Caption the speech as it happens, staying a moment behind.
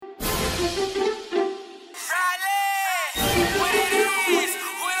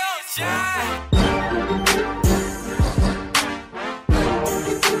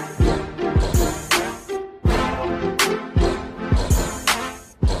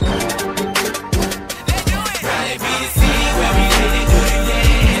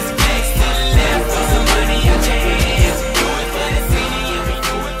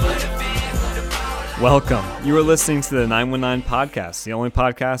Welcome. You are listening to the 919 Podcast, the only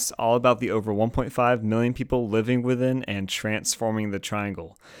podcast all about the over 1.5 million people living within and transforming the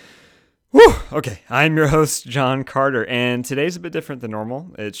triangle. Whew! Okay, I'm your host, John Carter, and today's a bit different than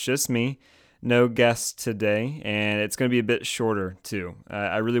normal. It's just me, no guests today, and it's going to be a bit shorter, too.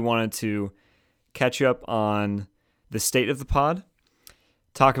 I really wanted to catch you up on the state of the pod,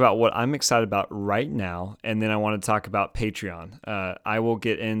 talk about what I'm excited about right now, and then I want to talk about Patreon. I will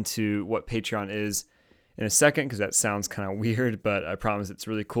get into what Patreon is in a second because that sounds kind of weird, but I promise it's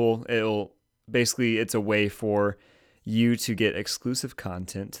really cool. It's a way for you to get exclusive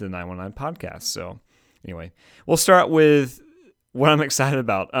content to the 919 Podcast. So anyway, we'll start with what I'm excited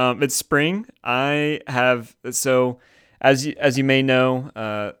about. It's spring. As you may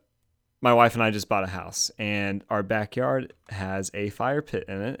know, my wife and I just bought a house, and our backyard has a fire pit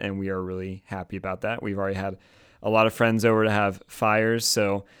in it, and we are really happy about that. We've already had a lot of friends over to have fires,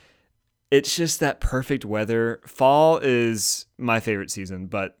 so it's just that perfect weather. Fall is my favorite season,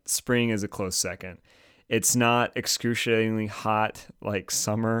 but spring is a close second. It's not excruciatingly hot like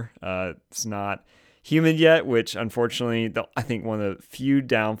summer. It's not humid yet, which unfortunately, I think one of the few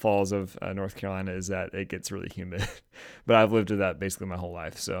downfalls of North Carolina is that it gets really humid. But I've lived with that basically my whole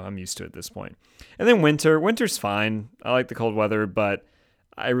life, so I'm used to it at this point. And then winter's fine. I like the cold weather, but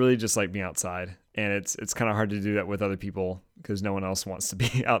I really just like being outside. And it's kind of hard to do that with other people because no one else wants to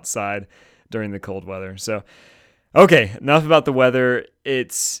be outside during the cold weather. So, okay, enough about the weather.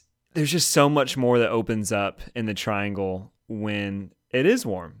 There's just so much more that opens up in the triangle when it is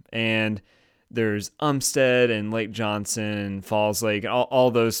warm. And there's Umstead and Lake Johnson, Falls Lake,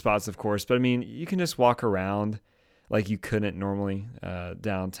 all those spots, of course. But I mean, you can just walk around like you couldn't normally.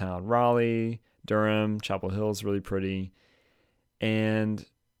 Downtown Raleigh, Durham, Chapel Hill is really pretty. And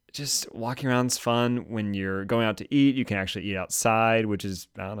just walking around is fun. When you're going out to eat, you can actually eat outside, which is,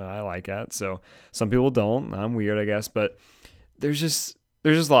 I don't know, I like that. So some people don't. I'm weird, I guess. But there's just a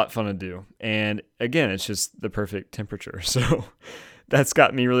lot of fun to do. And again, it's just the perfect temperature. So that's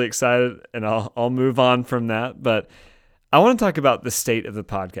got me really excited, and I'll move on from that. But I want to talk about the state of the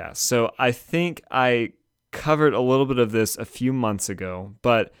podcast. So I think I covered a little bit of this a few months ago,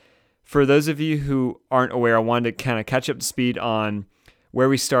 but for those of you who aren't aware, I wanted to kind of catch up to speed on where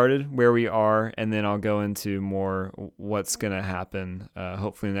we started, where we are, and then I'll go into more what's going to happen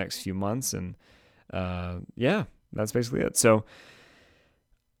hopefully in the next few months. And that's basically it. So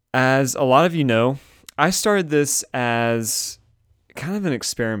as a lot of you know, I started this as kind of an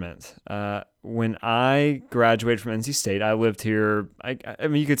experiment. When I graduated from NC State, I lived here. I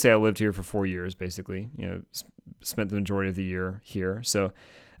mean, you could say I lived here for 4 years, basically. Spent the majority of the year here. So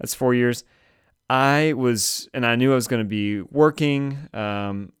that's 4 years. I knew I was going to be working,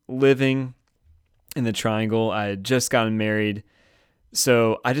 living in the Triangle. I had just gotten married.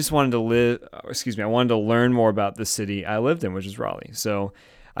 So I just wanted I wanted to learn more about the city I lived in, which is Raleigh. So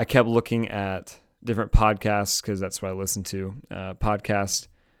I kept looking at different podcasts because that's what I listen to, podcasts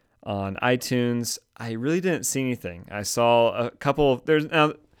on iTunes. I really didn't see anything. I saw a couple.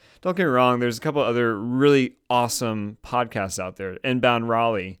 Don't get me wrong, there's a couple other really awesome podcasts out there. Inbound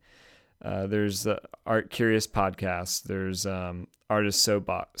Raleigh. There's the Art Curious podcast. There's Artist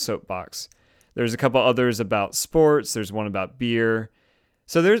Soapbox. There's a couple others about sports. There's one about beer.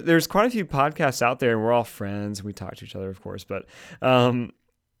 So there's quite a few podcasts out there, and we're all friends. We talk to each other, of course, but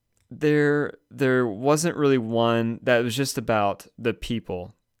there wasn't really one that was just about the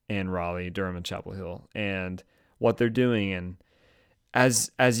people in Raleigh, Durham, and Chapel Hill and what they're doing. And as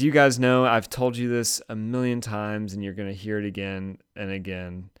you guys know, I've told you this a million times, and you're going to hear it again and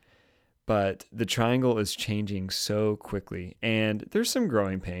again. But the Triangle is changing so quickly, and there's some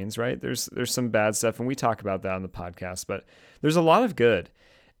growing pains, right? There's some bad stuff, and we talk about that on the podcast, but there's a lot of good.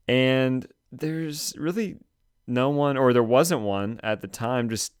 And there's really no one, or there wasn't one at the time,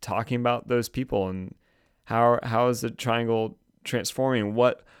 just talking about those people and how is the Triangle transforming?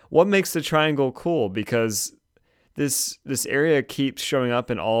 What makes the Triangle cool? Because this area keeps showing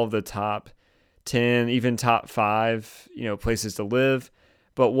up in all of the top 10, even top 5, places to live.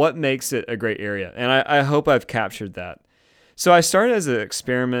 But what makes it a great area? And I hope I've captured that. So I started as an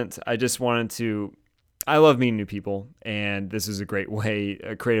experiment. I just I love meeting new people, and this is a great way,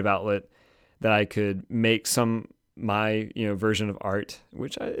 a creative outlet that I could make my version of art,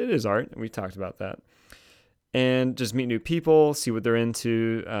 which it is art. We talked about that. And just meet new people, see what they're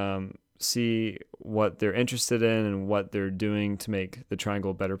into, see what they're interested in and what they're doing to make the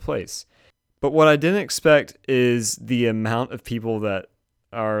Triangle a better place. But what I didn't expect is the amount of people that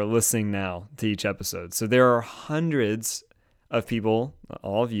are listening now to each episode. So there are hundreds of people,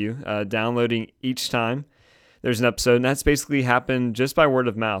 all of you, downloading each time there's an episode. And that's basically happened just by word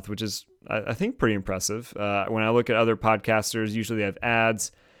of mouth, which is I think pretty impressive. When I look at other podcasters, usually they have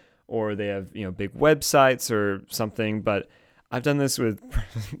ads or they have big websites or something, but I've done this with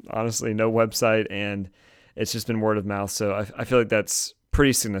honestly no website, and it's just been word of mouth. So I feel like that's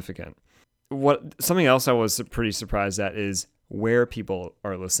pretty significant. Something else I was pretty surprised at is where people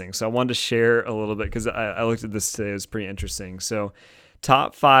are listening. So I wanted to share a little bit because I looked at this today. It was pretty interesting. So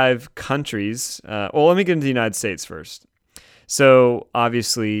top 5 countries. Well, let me get into the United States first. So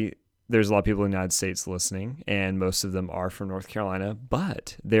obviously there's a lot of people in the United States listening, and most of them are from North Carolina,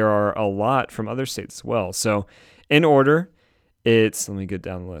 but there are a lot from other states as well. So in order, let me get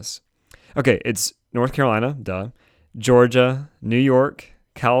down the list. Okay, it's North Carolina, duh, Georgia, New York,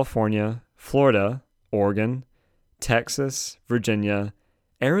 California, Florida, Oregon, Texas, Virginia,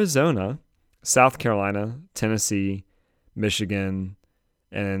 Arizona, South Carolina, Tennessee, Michigan,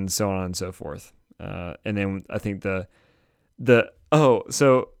 and so on and so forth. And then I think so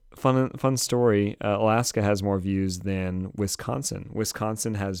fun story. Alaska has more views than Wisconsin.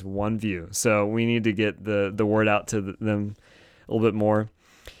 Wisconsin has 1 view. So we need to get the word out to them a little bit more.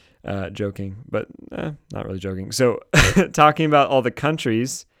 Joking, but not really joking. So talking about all the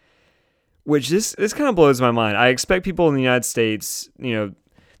countries, which this kind of blows my mind. I expect people in the United States, the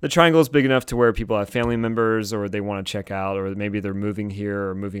triangle is big enough to where people have family members or they want to check out, or maybe they're moving here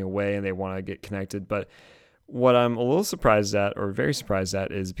or moving away and they want to get connected. But what I'm a little surprised at, or very surprised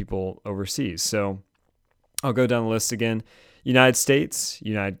at, is people overseas. So I'll go down the list again. United States,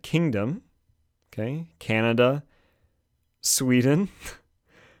 United Kingdom, okay, Canada, Sweden,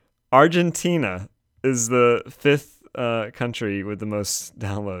 Argentina is the 5th country with the most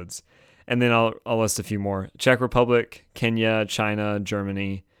downloads. And then I'll list a few more. Czech Republic, Kenya, China,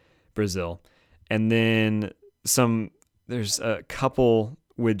 Germany, Brazil. And then there's a couple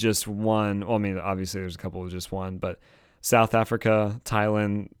with just 1. Well, I mean, obviously there's a couple with just 1, but South Africa,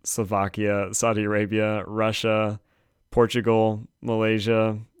 Thailand, Slovakia, Saudi Arabia, Russia, Portugal,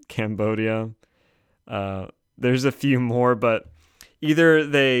 Malaysia, Cambodia. There's a few more, but either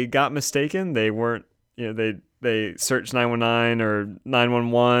they got mistaken, they weren't, they searched 919 or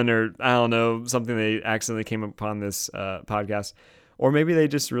 911 or I don't know, something, they accidentally came upon this podcast, or maybe they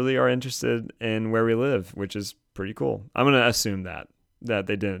just really are interested in where we live, which is pretty cool. I'm going to assume that they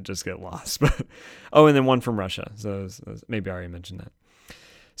didn't just get lost. But and then 1 from Russia. So maybe I already mentioned that.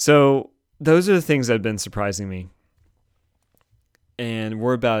 So those are the things that have been surprising me. And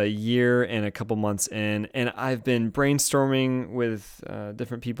we're about a year and a couple months in, and I've been brainstorming with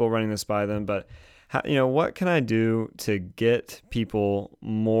different people, running this by them. But what can I do to get people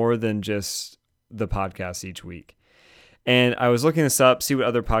more than just the podcast each week? And I was looking this up, see what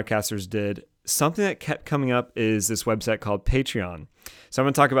other podcasters did. Something that kept coming up is this website called Patreon. So I'm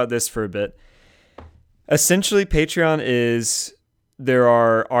going to talk about this for a bit. Essentially, Patreon is, there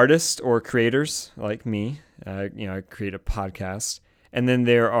are artists or creators like me. I create a podcast. And then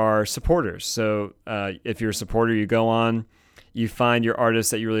there are supporters. So if you're a supporter, you go on, you find your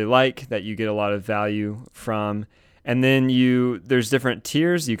artist that you really like, that you get a lot of value from. And then there's different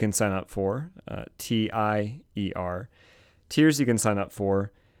tiers you can sign up for, TIER. Tiers you can sign up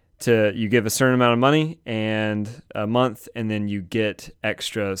for. You give a certain amount of money and a month, and then you get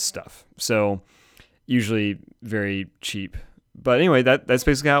extra stuff. So usually very cheap. But anyway, that's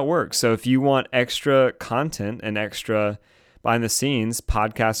basically how it works. So if you want extra content and extra behind the scenes,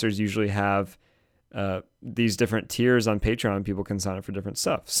 podcasters usually have these different tiers on Patreon. People can sign up for different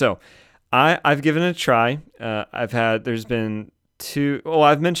stuff. So I've given it a try. There's been 2. Well,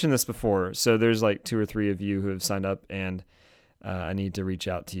 I've mentioned this before. So there's like 2 or 3 of you who have signed up, and I need to reach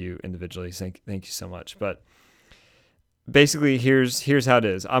out to you individually. Thank you so much. But basically, here's how it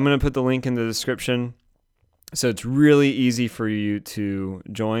is. I'm going to put the link in the description. So it's really easy for you to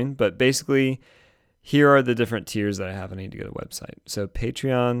join. But basically, here are the different tiers that I have. I need to go to the website. So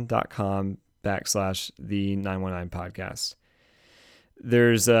patreon.com/the919podcast.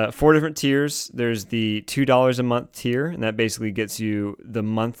 There's 4 different tiers. There's the $2 a month tier, and that basically gets you the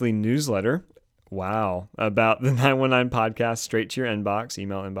monthly newsletter. Wow. About the 919 podcast straight to your inbox,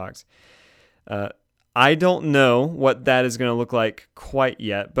 email inbox. I don't know what that is going to look like quite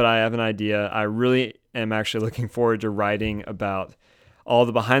yet, but I have an idea. I really am actually looking forward to writing about all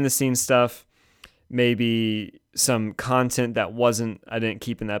the behind the scenes stuff, maybe some content that I didn't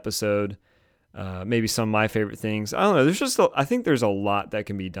keep in the episode, maybe some of my favorite things. I don't know. I think there's a lot that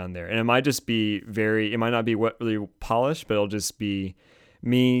can be done there. And it might just be it might not be really polished, but it'll just be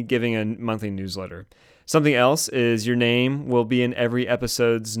me giving a monthly newsletter. Something else is your name will be in every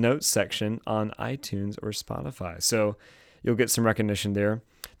episode's notes section on iTunes or Spotify. So you'll get some recognition there.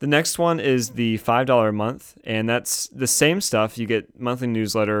 The next one is the $5 a month, and that's the same stuff. You get monthly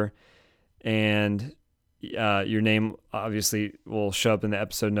newsletter, and your name obviously will show up in the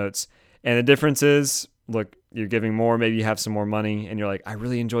episode notes. And the difference is, look, you're giving more, maybe you have some more money and you're like, I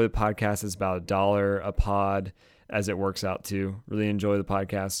really enjoy the podcast. It's about $1 a pod as it works out to. Really enjoy the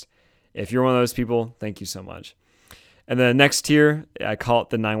podcast. If you're one of those people, thank you so much. And the next tier, I call it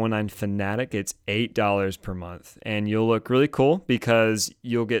the 919 Fanatic. It's $8 per month. And you'll look really cool because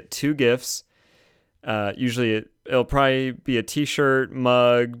you'll get 2 gifts. Usually it'll probably be a t-shirt,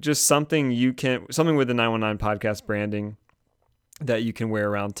 mug, just something with the 919 podcast branding that you can wear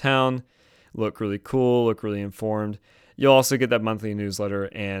around town, look really cool, look really informed. You'll also get that monthly newsletter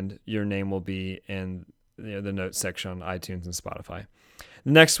and your name will be in the notes section on iTunes and Spotify.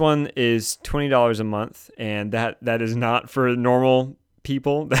 The next one is $20 a month, and that is not for normal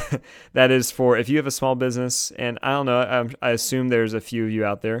people. That is for if you have a small business, and I don't know, I assume there's a few of you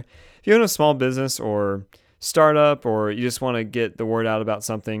out there. If you own a small business or startup, or you just want to get the word out about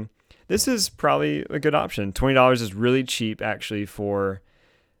something, this is probably a good option. $20 is really cheap, actually, for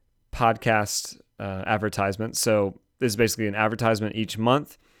podcast advertisements. So this is basically an advertisement each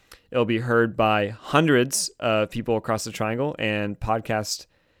month. It'll be heard by hundreds of people across the triangle, and podcast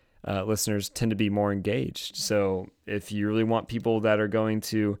listeners tend to be more engaged. So if you really want people that are going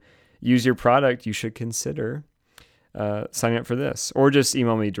to use your product, you should consider signing up for this, or just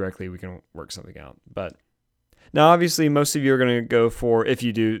email me directly. We can work something out. But now, obviously, most of you are going to go for, if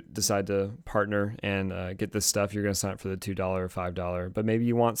you do decide to partner and get this stuff, you're going to sign up for the $2 or $5. But maybe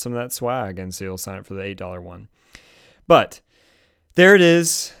you want some of that swag, and so you'll sign up for the $8 one. But there it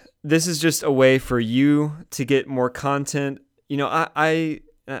is. This is just a way for you to get more content. I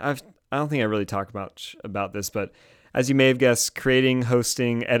don't think I really talk much about this, but as you may have guessed, creating,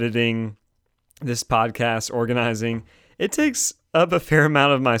 hosting, editing this podcast, organizing, it takes up a fair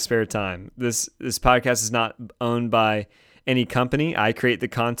amount of my spare time. This podcast is not owned by any company. I create the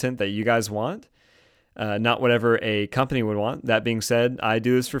content that you guys want, not whatever a company would want. That being said, I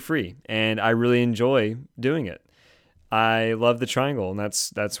do this for free, and I really enjoy doing it. I love the Triangle, and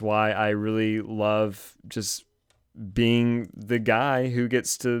that's why I really love just being the guy who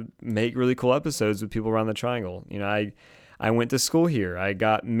gets to make really cool episodes with people around the Triangle. I went to school here. I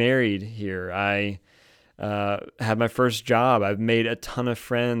got married here. I had my first job. I've made a ton of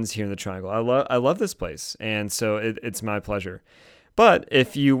friends here in the Triangle. I love this place, and so it's my pleasure. But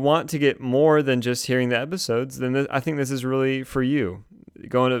if you want to get more than just hearing the episodes, then I think this is really for you.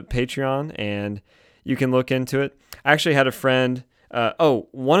 Go into Patreon and you can look into it. I actually had a friend.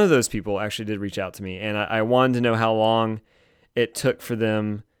 One of those people actually did reach out to me, and I wanted to know how long it took for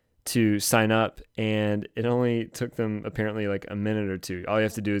them to sign up, and it only took them apparently like a minute or two. All you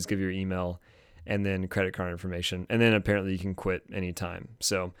have to do is give your email and then credit card information, and then apparently you can quit anytime.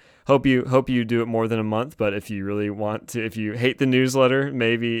 So hope you do it more than a month. But if you really want to, if you hate the newsletter,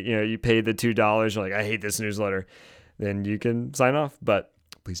 maybe you paid the $2, you're like, I hate this newsletter, then you can sign off. But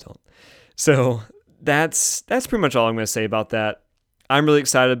please don't. So that's pretty much all I'm going to say about that. I'm really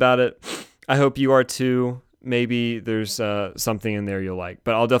excited about it. I hope you are too. Maybe there's something in there you'll like,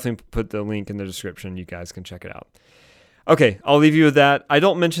 but I'll definitely put the link in the description. You guys can check it out. Okay, I'll leave you with that. I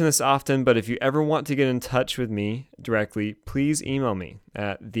don't mention this often, but if you ever want to get in touch with me directly, please email me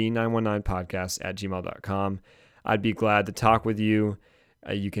at the919podcast@gmail.com. I'd be glad to talk with you.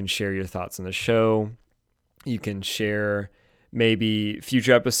 You can share your thoughts on the show. You can share maybe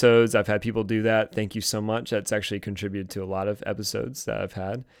future episodes. I've had people do that. Thank you so much. That's actually contributed to a lot of episodes that I've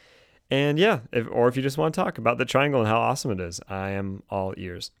had. And yeah, if you just want to talk about the Triangle and how awesome it is, I am all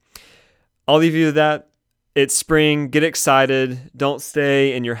ears. I'll leave you with that. It's spring. Get excited. Don't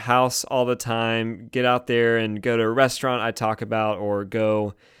stay in your house all the time. Get out there and go to a restaurant I talk about, or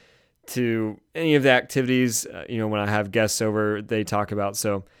go to any of the activities, when I have guests over, they talk about.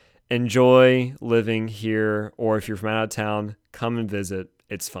 So enjoy living here, or if you're from out of town, come and visit.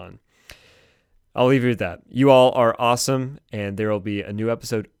 It's fun. I'll leave you with that. You all are awesome, and there will be a new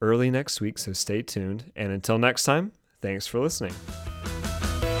episode early next week, so stay tuned. And until next time, thanks for listening.